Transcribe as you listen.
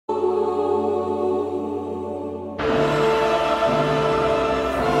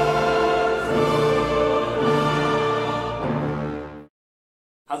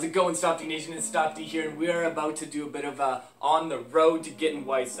it going, Stopde Nation? It's Stopde here, and we are about to do a bit of a on the road to getting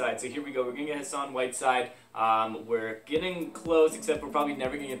Whiteside. So here we go. We're gonna get Hassan Whiteside. We're getting close, except we're probably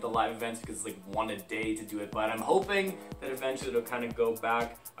never gonna get the live events because it's like one a day to do it. But I'm hoping that eventually it'll kind of go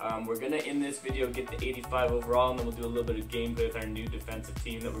back. We're gonna in this video get the 85 overall, and then we'll do a little bit of gameplay with our new defensive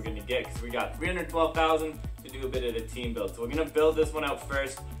team that we're gonna get because we got 312,000 to do a bit of the team build. So we're gonna build this one out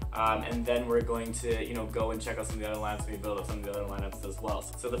first. And then we're going to, go and check out some of the other lineups. We build up some of the other lineups as well.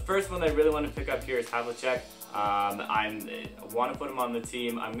 So the first one I really want to pick up here is Havlicek. I want to put him on the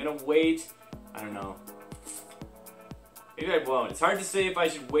team. I'm gonna wait. I don't know. Maybe I won't. It's hard to say if I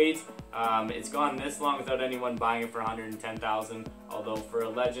should wait. It's gone this long without anyone buying it for 110,000. Although for a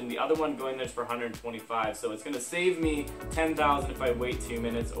legend, the other one going there's for 125. So it's gonna save me 10,000 if I wait 2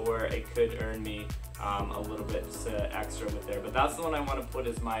 minutes, or it could earn me a little bit extra with there. But that's the one I want to put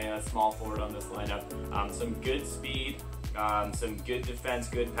as my small forward on this lineup. Some good speed, some good defense,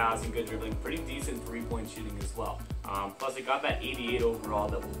 good passing, good dribbling, pretty decent three-point shooting as well. Plus it got that 88 overall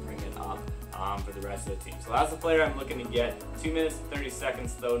that will bring it up for the rest of the team. So that's the player I'm looking to get. 2 minutes and 30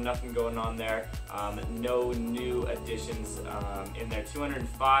 seconds though, nothing going on there. No new additions in there.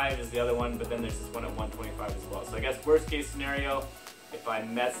 205 is the other one, but then there's this one at 125 as well. So I guess worst case scenario, if I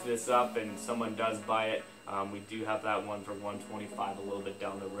mess this up and someone does buy it, we do have that one for 125 a little bit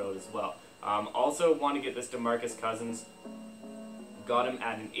down the road as well. Also want to get this DeMarcus Cousins. Got him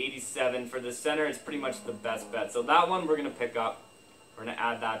at an 87. For the center, it's pretty much the best bet. So that one we're going to pick up. We're going to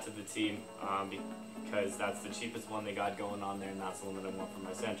add that to the team because that's the cheapest one they got going on there, and that's the one that I want for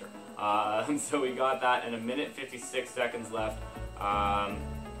my center. So we got that, and 1 minute 56 seconds left.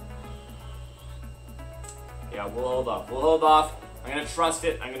 Yeah, we'll hold off. We'll hold off. I'm going to trust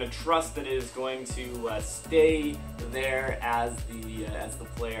it. I'm going to trust that it is going to stay there as the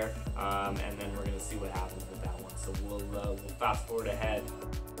player, and then we're going to see what happens with that one. So we'll fast forward ahead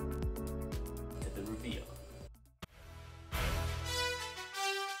to the reveal.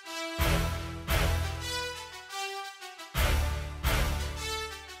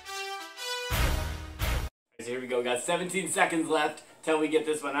 So here we go. We got 17 seconds left till we get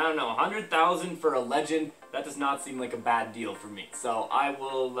this one. I don't know, 100,000 for a legend. That does not seem like a bad deal for me. So I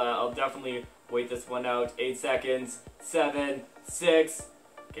will, I'll definitely wait this one out. 8 seconds, 7, 6.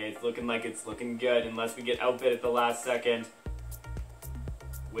 Okay, it's looking like it's looking good unless we get outbid at the last second,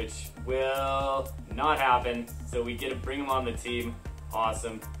 which will not happen. So we get to bring him on the team.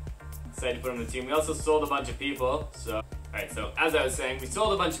 Awesome. Excited to put him on the team. We also sold a bunch of people. So, all right. So as I was saying, we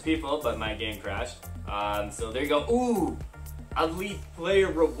sold a bunch of people, but my game crashed. So there you go. Ooh. Elite player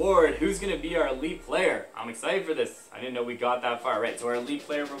reward. Who's gonna be our elite player? I'm excited for this. I didn't know we got that far. Right, so our elite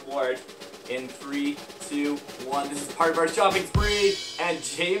player reward in 3, 2, 1. This is part of our shopping spree. And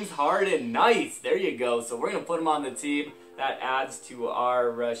James Harden, nice. There you go. So we're gonna put him on the team. That adds to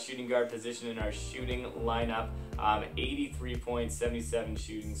our shooting guard position in our shooting lineup. 83 points, 77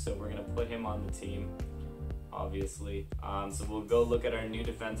 shooting. So we're gonna put him on the team, obviously. So we'll go look at our new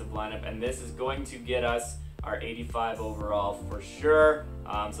defensive lineup, and this is going to get us our 85 overall for sure.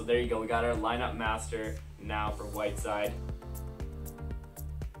 So there you go. We got our lineup master now for Whiteside,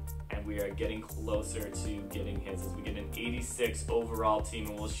 and we are getting closer to getting his as we get an 86 overall team,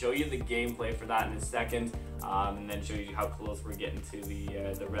 and we'll show you the gameplay for that in a second, and then show you how close we're getting to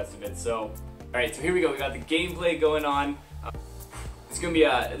the rest of it. So, all right. So here we go. We got the gameplay going on. This is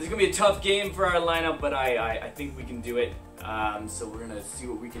gonna be a tough game for our lineup, but I think we can do it. So we're gonna see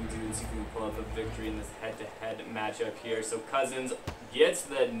what we can do and see if we can pull up a victory in this head-to-head matchup here. So Cousins gets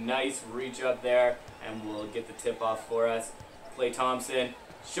the nice reach up there, and will get the tip off for us. Klay Thompson,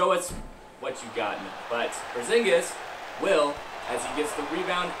 show us what you got. But Porzingis will, as he gets the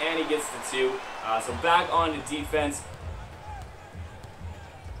rebound and he gets the 2. So back on to defense.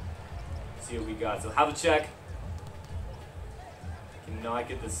 See what we got. So Havlicek cannot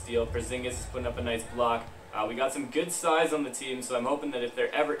get the steal. Porzingis is putting up a nice block. We got some good size on the team, so I'm hoping that if there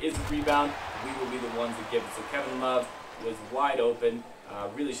ever is a rebound, we will be the ones that give it. So Kevin Love was wide open.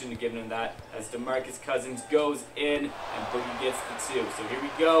 Really shouldn't have given him that, as DeMarcus Cousins goes in and Boogie gets the 2. So here we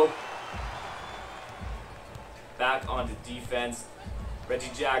go. Back onto defense.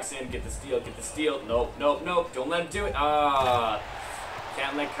 Reggie Jackson, get the steal, get the steal. Nope, nope, nope. Don't let him do it.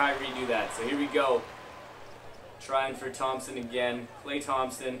 Can't let Kyrie do that. So here we go. Trying for Thompson again. Klay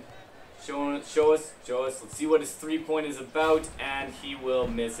Thompson. Show us. Let's see what his three-point is about, and he will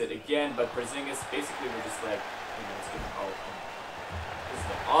miss it again. But Porzingis, basically, we're just like, let's get the call. This is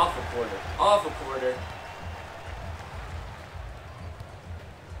an awful quarter.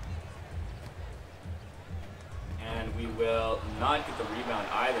 And we will not get the rebound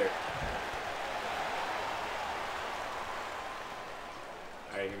either.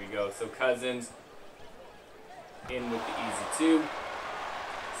 All right, here we we go. So Cousins in with the easy 2.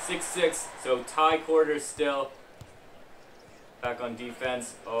 6-6, so tie quarters still. Back on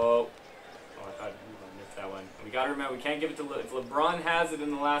defense. Oh, I thought we were going to miss that one. We got to remember, we can't give it to if LeBron has it in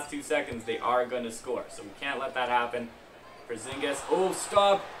the last 2 seconds, they are going to score. So we can't let that happen. Porzingis, oh,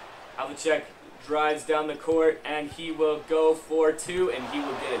 stop. Havlicek drives down the court, and he will go for 2, and he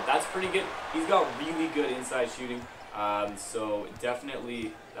will get it. That's pretty good. He's got really good inside shooting. So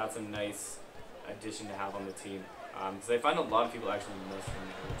definitely, that's a nice addition to have on the team. Because I find a lot of people actually miss from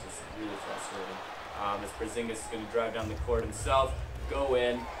there, which is really frustrating. As Porzingis is going to drive down the court himself, go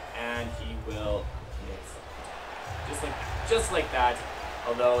in, and he will miss. Just like that.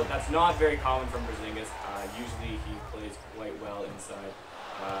 Although that's not very common from Porzingis. Usually he plays quite well inside.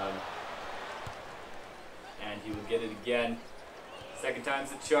 And he will get it again. Second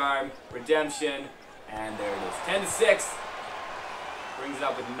time's the charm. Redemption. And there it is. 10-6. Brings it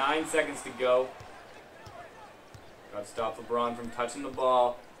up with 9 seconds to go. Got to stop LeBron from touching the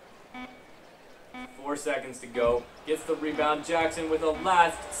ball. 4 seconds to go. Gets the rebound. Jackson with a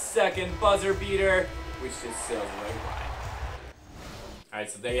last-second buzzer beater, which just sails right by. Alright,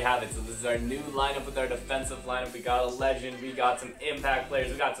 so there you have it. So this is our new lineup with our defensive lineup. We got a legend, we got some impact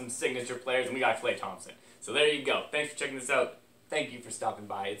players, we got some signature players, and we got Klay Thompson. So there you go. Thanks for checking this out. Thank you for stopping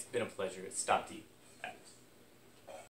by. It's been a pleasure. It's Stopde.